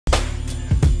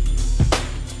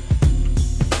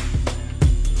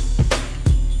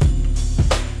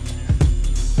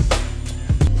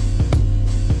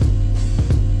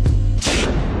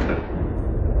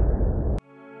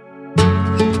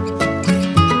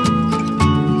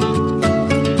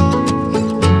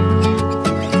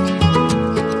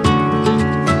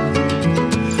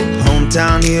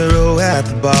hometown hero at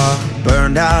the bar,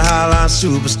 burned out highlight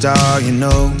superstar, you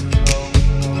know.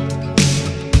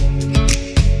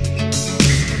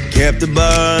 Kept the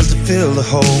buzz to fill the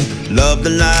hole, loved the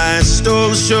lights, stole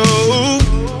the show.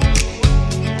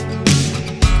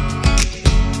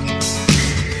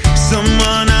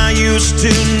 Someone I used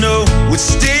to know would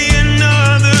stay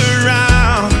another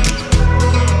round.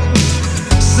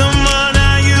 Someone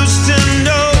I used to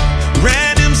know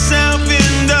ran himself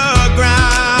in the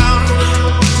ground.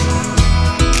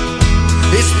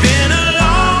 It's been a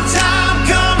long time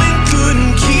coming,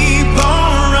 couldn't keep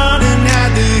on running,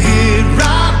 had to hit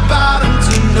rock bottom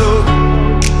to know.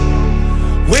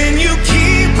 When you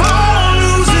keep on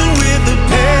losing with the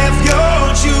path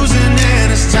you're choosing,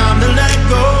 and it's time to let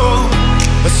go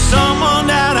of someone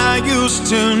that I used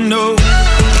to know.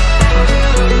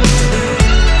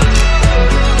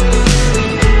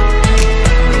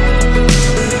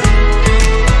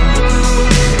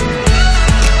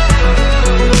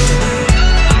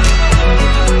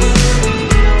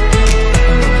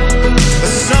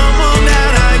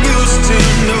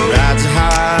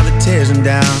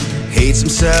 Down, hates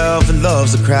himself and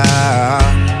loves the crowd.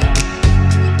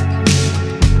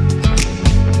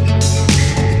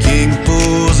 The king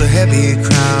pulls a heavy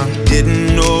crown,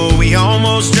 didn't know we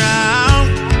almost drowned.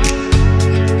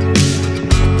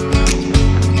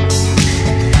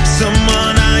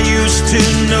 Someone I used to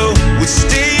know would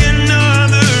stay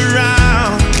another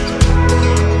round.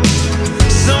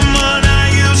 Someone I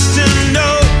used to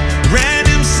know ran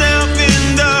himself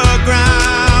in the ground.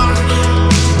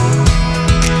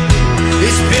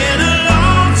 It's been a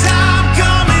long time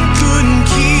coming, couldn't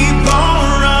keep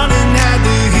on running, had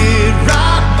to hit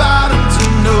rock bottom to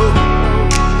know.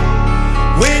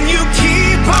 When you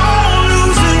keep on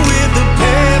losing with the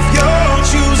path you're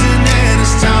choosing, and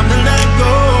it's time to let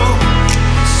go,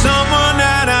 someone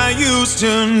that I used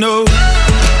to know.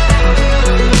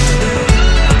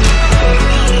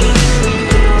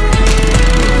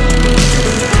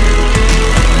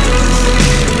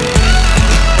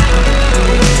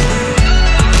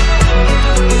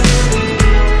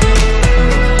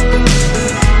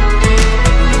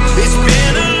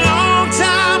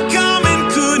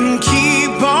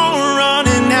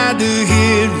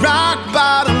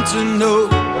 To know